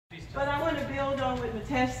on what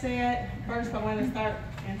Mitesh said. First, I want to start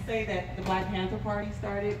and say that the Black Panther Party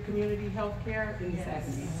started community health care in the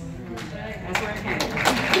 70s. That's where it came from.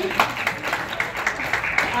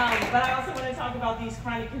 But I also want to talk about these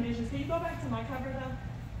chronic conditions. Can you go back to my cover, though?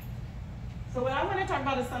 So what I want to talk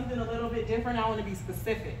about is something a little bit different. I want to be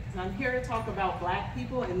specific, because I'm here to talk about Black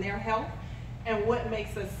people and their health and what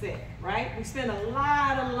makes us sick, right? We spend a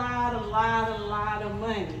lot of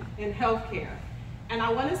money in healthcare. And I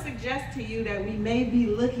want to suggest to you that we may be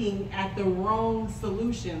looking at the wrong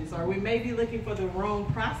solutions, or we may be looking for the wrong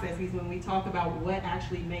processes when we talk about what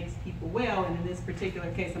actually makes people well. And in this particular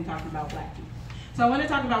case, I'm talking about Black people. So I want to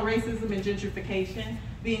talk about racism and gentrification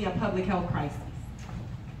being a public health crisis.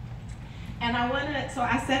 And so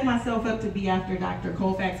I set myself up to be after Dr.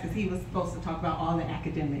 Colfax, because he was supposed to talk about all the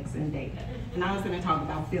academics and data. And I was going to talk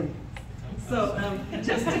about feelings. So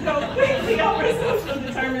just to go quickly over social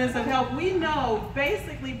determinants of health, we know,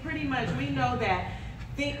 basically, pretty much, we know that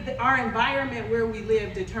our environment where we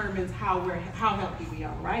live determines how healthy we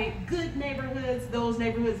are, right? Good neighborhoods, those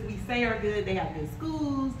neighborhoods we say are good, they have good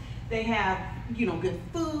schools, they have, good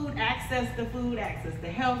food, access to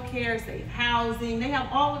health care, safe housing. They have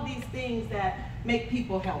all of these things that make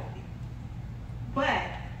people healthy. But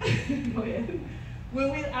go ahead.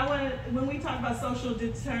 When we talk about social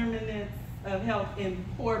determinants of health in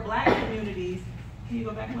poor Black communities, can you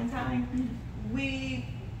go back one time? We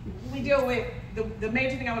deal with, the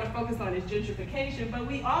major thing I want to focus on is gentrification, but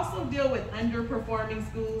we also deal with underperforming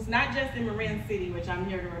schools, not just in Marin City, which I'm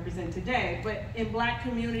here to represent today, but in Black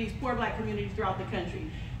communities, poor Black communities throughout the country.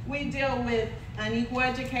 We deal with unequal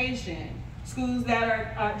education, schools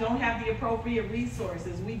that don't have the appropriate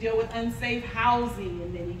resources. We deal with unsafe housing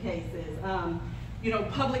in many cases.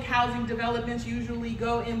 Public housing developments usually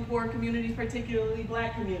go in poor communities, particularly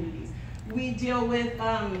Black communities. We deal with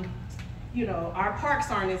our parks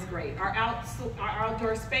aren't as great, our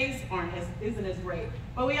outdoor space isn't as great.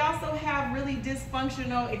 But we also have really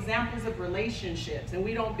dysfunctional examples of relationships, and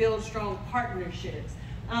we don't build strong partnerships.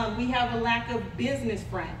 We have a lack of business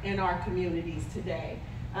front in our communities today.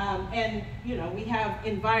 We have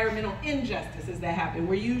environmental injustices that happen.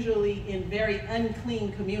 We're usually in very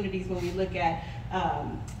unclean communities when we look at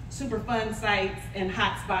Superfund sites and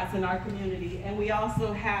hotspots in our community. And we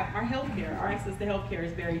also have our healthcare. Our access to healthcare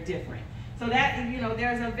is very different. So that,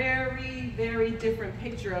 there's a very, very different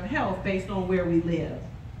picture of health based on where we live.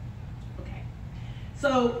 Okay.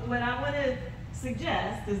 So what I want to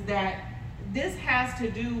suggest is that this has to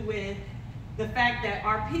do with the fact that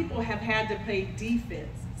our people have had to play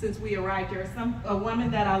defense since we arrived here. A woman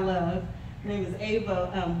that I love, her name is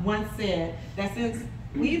Ava, once said that since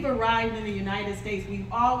we've arrived in the United States,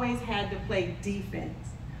 we've always had to play defense,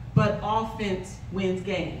 but offense wins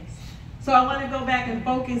games. So I want to go back and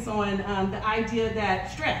focus on the idea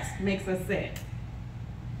that stress makes us sick.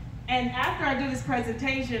 And after I do this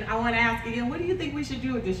presentation, I want to ask again, what do you think we should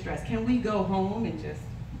do with this stress? Can we go home and just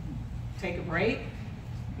take a break?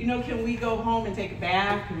 Can we go home and take a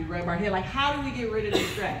bath? Can we rub our head? Like, how do we get rid of the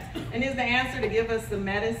stress? And is the answer to give us some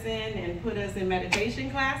medicine and put us in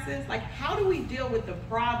meditation classes? Like, how do we deal with the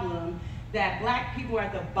problem that Black people are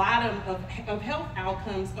at the bottom of health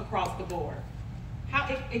outcomes across the board?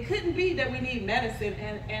 It couldn't be that we need medicine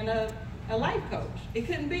and a life coach. It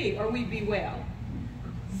couldn't be, or we'd be well.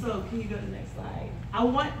 So can you go to the next slide?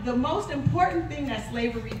 The most important thing that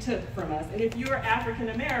slavery took from us, and if you're African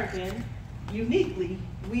American, uniquely,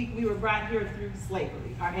 we were brought here through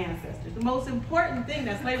slavery, our ancestors. The most important thing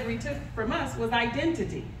that slavery took from us was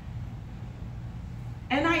identity.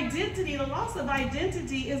 And identity, the loss of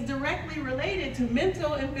identity, is directly related to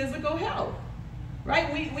mental and physical health.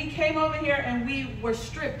 Right? We came over here and we were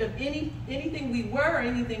stripped of anything we were or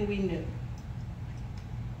anything we knew.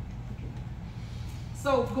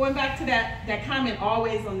 So going back to that comment,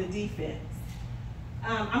 always on the defense.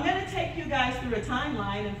 I'm going to take you guys through a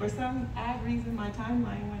timeline, and for some odd reason my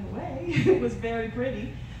timeline went away. It was very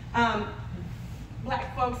pretty.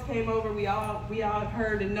 Black folks came over, we all have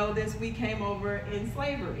heard and know this, we came over in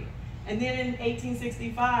slavery. And then in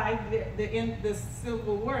 1865, the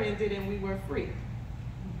Civil War ended and we were free.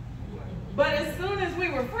 But as soon as we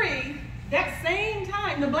were free, that same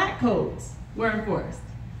time, the Black codes were enforced.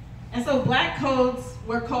 And so Black codes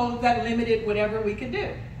were codes that limited whatever we could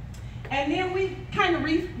do. And then we kind of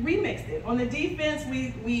remixed it. On the defense,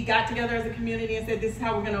 we got together as a community and said, this is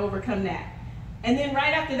how we're going to overcome that. And then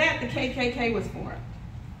right after that, the KKK was formed.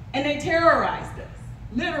 And they terrorized us,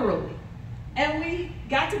 literally. And we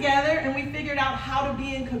got together and we figured out how to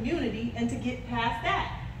be in community and to get past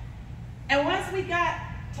that. And once we got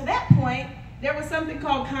to that point, there was something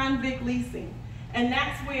called convict leasing. And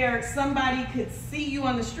that's where somebody could see you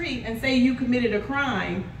on the street and say you committed a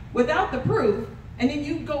crime without the proof, and then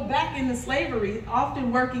you go back into slavery,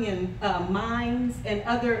 often working in mines and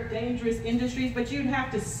other dangerous industries, but you'd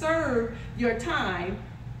have to serve your time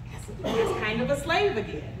as kind of a slave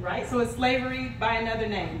again, right? So it's slavery by another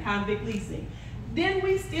name, convict leasing. Then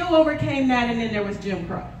we still overcame that, and then there was Jim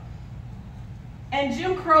Crow. And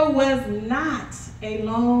Jim Crow was not a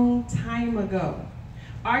long time ago.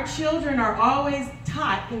 Our children are always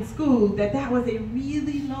taught in school that that was a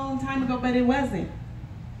really long time ago, but it wasn't.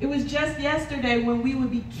 It was just yesterday when we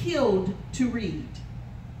would be killed to read.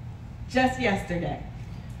 Just yesterday.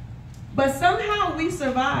 But somehow we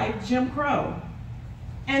survived Jim Crow.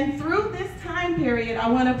 And through this time period, I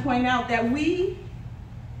want to point out that we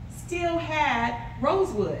still had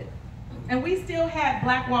Rosewood. And we still had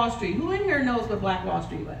Black Wall Street. Who in here knows what Black Wall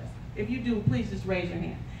Street was? If you do, please just raise your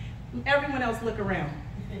hand. Everyone else look around.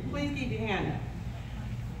 Please keep your hand up.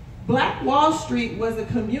 Black Wall Street was a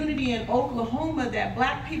community in Oklahoma that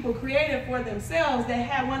black people created for themselves that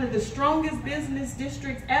had one of the strongest business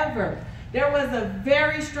districts ever. There was a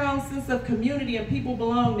very strong sense of community and people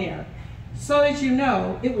belonged there. So that you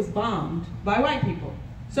know, it was bombed by white people.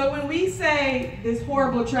 So when we say this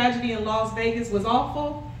horrible tragedy in Las Vegas was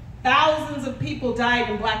awful, thousands of people died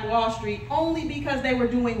in Black Wall Street only because they were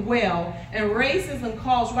doing well, and racism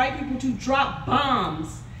caused white people to drop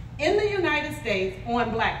bombs in the United States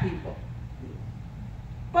on black people.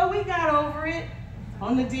 But we got over it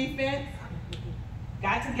on the defense,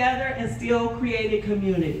 got together, and still created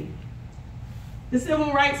community. The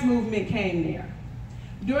Civil Rights Movement came there.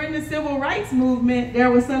 During the Civil Rights Movement,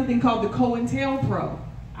 there was something called the COINTELPRO.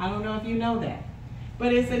 I don't know if you know that.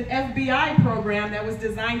 But it's an FBI program that was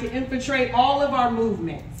designed to infiltrate all of our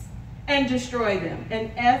movements and destroy them.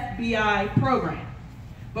 An FBI program.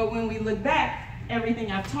 But when we look back,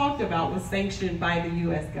 everything I've talked about was sanctioned by the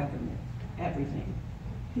US government. Everything.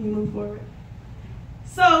 Can you move forward?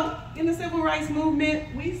 So, in the Civil Rights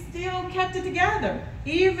Movement, we still kept it together,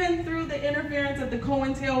 even through the interference of the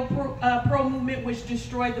COINTELPRO movement, which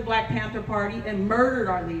destroyed the Black Panther Party and murdered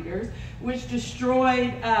our leaders, which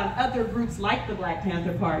destroyed other groups like the Black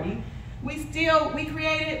Panther Party. We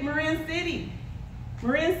created Marin City.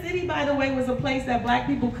 Marin City, by the way, was a place that black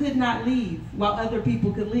people could not leave while other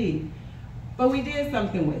people could leave. But we did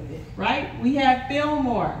something with it, right? We had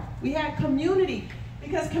Fillmore. We had community,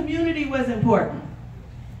 because community was important.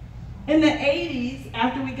 In the 80s,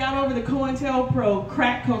 after we got over the COINTELPRO,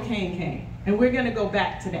 crack cocaine came. And we're going to go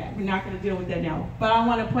back to that. We're not going to deal with that now. But I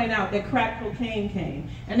want to point out that crack cocaine came.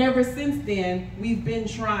 And ever since then, we've been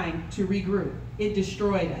trying to regroup. It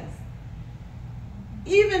destroyed us.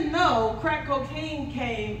 Even though crack cocaine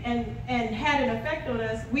came and had an effect on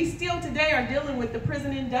us, we still today are dealing with the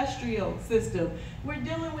prison industrial system. We're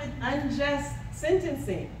dealing with unjust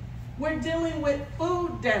sentencing. We're dealing with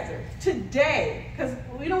food deserts today, because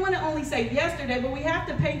we don't want to only say yesterday, but we have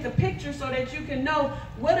to paint the picture so that you can know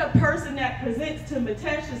what a person that presents to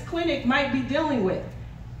Mitesh's clinic might be dealing with.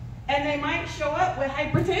 And they might show up with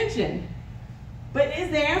hypertension. But is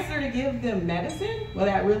the answer to give them medicine? Will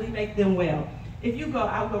that really make them well? If you go,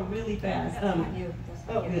 I'll go really fast. Okay,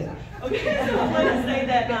 so I want to say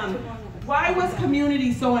that why was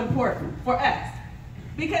community so important for us?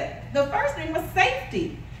 Because the first thing was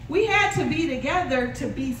safety. We had to be together to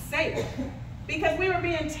be safe, because we were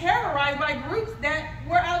being terrorized by groups that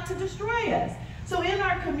were out to destroy us. So in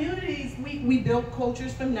our communities, we built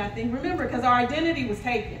cultures from nothing. Remember, because our identity was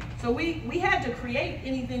taken. So we had to create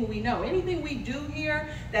anything we know. Anything we do here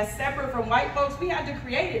that's separate from white folks, we had to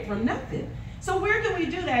create it from nothing. So where do we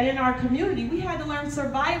do that? In our community, we had to learn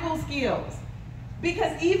survival skills.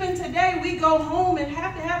 Because even today, we go home and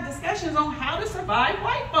have to have discussions on how to survive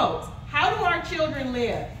white folks. How do our children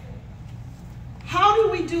live? How do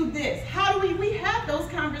we do this? How do we have those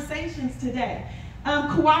conversations today?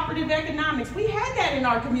 Cooperative economics, we had that in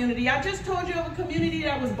our community. I just told you of a community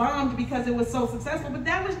that was bombed because it was so successful, but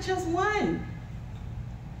that was just one.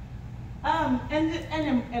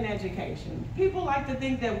 And education. People like to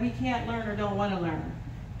think that we can't learn or don't want to learn.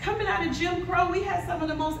 Coming out of Jim Crow, we had some of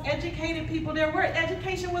the most educated people there were.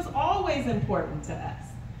 Education was always important to us.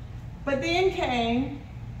 But then came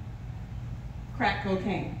crack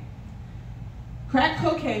cocaine. Crack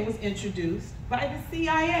cocaine was introduced by the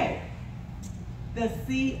CIA. The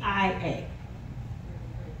CIA.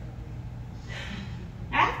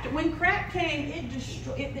 When crack came, it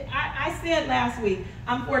destroyed. I said last week,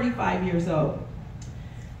 I'm 45 years old.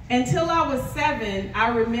 Until I was 7, I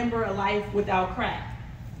remember a life without crack.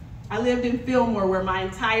 I lived in Fillmore, where my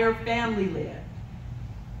entire family lived.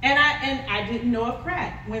 And I didn't know of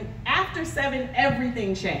crack. After 7,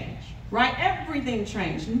 everything changed. right? Everything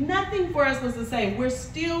changed. Nothing for us was the same. We're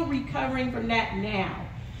still recovering from that now.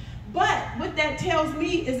 But what that tells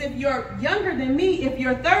me is if you're younger than me, if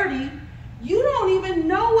you're 30, you don't even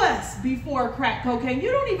know us before crack cocaine.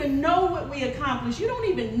 You don't even know what we accomplished. You don't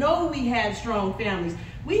even know we had strong families.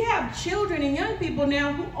 We have children and young people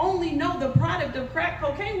now who only know the product of crack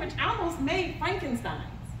cocaine, which almost made Frankenstein's.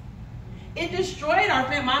 It destroyed our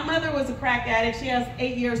family. My mother was a crack addict. She has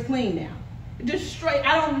 8 years clean now. It destroyed,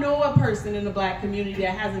 I don't know a person in the black community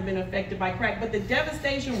that hasn't been affected by crack, but the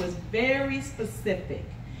devastation was very specific.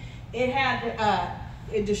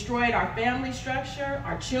 It destroyed our family structure.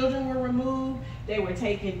 Our children were removed. They were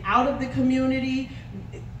taken out of the community.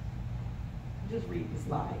 Just read the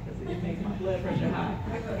slide because it makes my blood pressure high.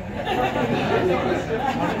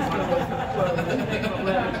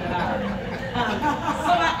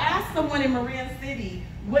 So I asked someone in Marin City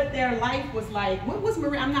what their life was like. What was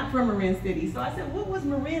Marin? I'm not from Marin City. So I said, what was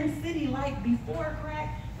Marin City like before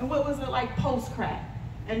crack? And what was it like post-crack?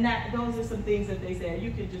 And those are some things that they said.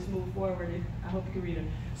 You can just move forward, and I hope you can read them.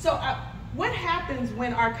 So what happens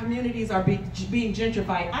when our communities are being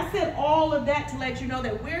gentrified? I said all of that to let you know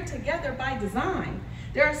that we're together by design.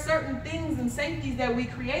 There are certain things and safeties that we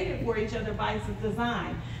created for each other by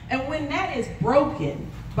design. And when that is broken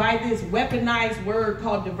by this weaponized word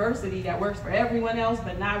called diversity that works for everyone else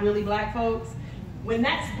but not really black folks, when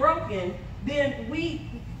that's broken, then we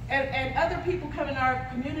and other people come in our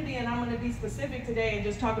community, and I'm going to be specific today and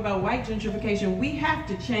just talk about white gentrification. We have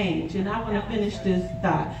to change, and I want to finish this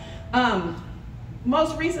thought.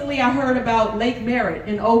 Most recently, I heard about Lake Merritt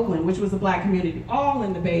in Oakland, which was a black community. All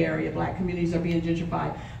in the Bay Area, black communities are being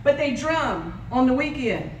gentrified. But they drum on the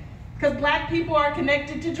weekend, because black people are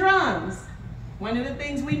connected to drums. One of the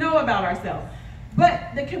things we know about ourselves.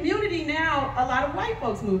 But the community now, a lot of white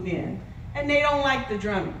folks moved in, and they don't like the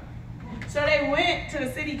drumming. So they went to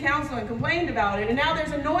the city council and complained about it, and now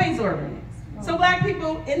there's a noise ordinance. So black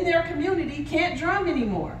people in their community can't drum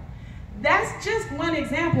anymore. That's just one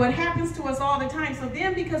example. It happens to us all the time. So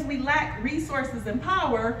then, because we lack resources and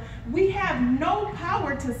power, we have no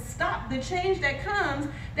power to stop the change that comes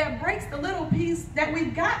that breaks the little piece that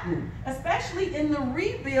we've gotten, especially in the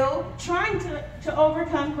rebuild trying to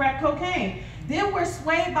overcome crack cocaine. Then we're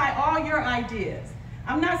swayed by all your ideas.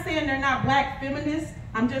 I'm not saying they're not black feminists.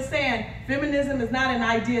 I'm just saying feminism is not an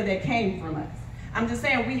idea that came from us. I'm just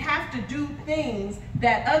saying we have to do things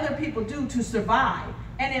that other people do to survive,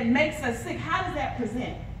 and it makes us sick. How does that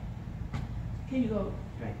present? Can you go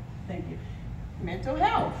straight? Thank you. Mental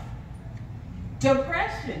health,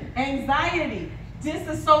 depression, anxiety,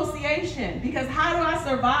 disassociation, because how do I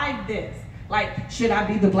survive this? Like, should I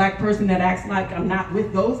be the black person that acts like I'm not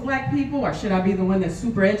with those black people, or should I be the one that's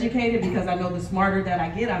super educated because I know the smarter that I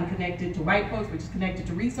get, I'm connected to white folks, which is connected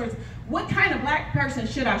to resources? What kind of black person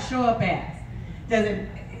should I show up as?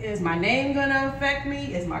 Is my name gonna affect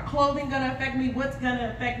me? Is my clothing gonna affect me? What's gonna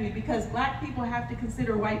affect me? Because black people have to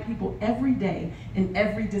consider white people every day in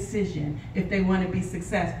every decision if they want to be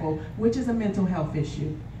successful, which is a mental health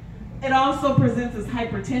issue. It also presents as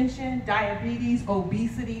hypertension, diabetes,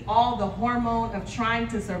 obesity, all the hormone of trying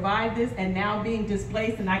to survive this and now being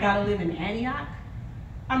displaced, and I gotta live in Antioch.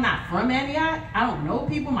 I'm not from Antioch. I don't know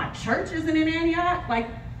people. My church isn't in Antioch.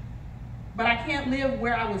 But I can't live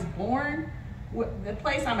where I was born, the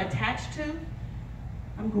place I'm attached to.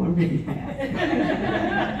 I'm going really fast.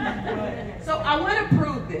 So I want to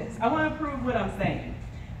prove this. I want to prove what I'm saying.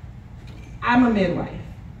 I'm a midwife.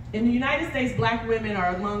 In the United States, black women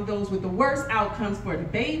are among those with the worst outcomes for the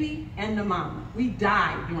baby and the mama. We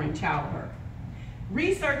die during childbirth.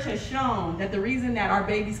 Research has shown that the reason that our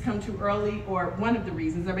babies come too early, or one of the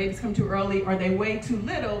reasons our babies come too early or they weigh too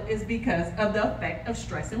little, is because of the effect of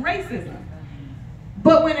stress and racism.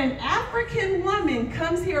 But when an African woman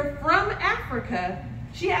comes here from Africa,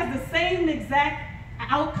 she has the same exact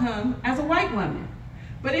outcome as a white woman.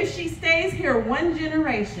 But if she stays here one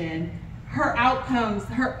generation, her outcomes,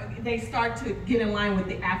 they start to get in line with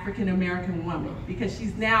the African American woman, because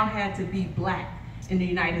she's now had to be black in the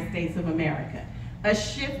United States of America. A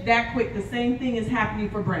shift that quick, the same thing is happening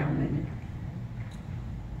for brown women.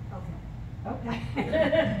 Okay.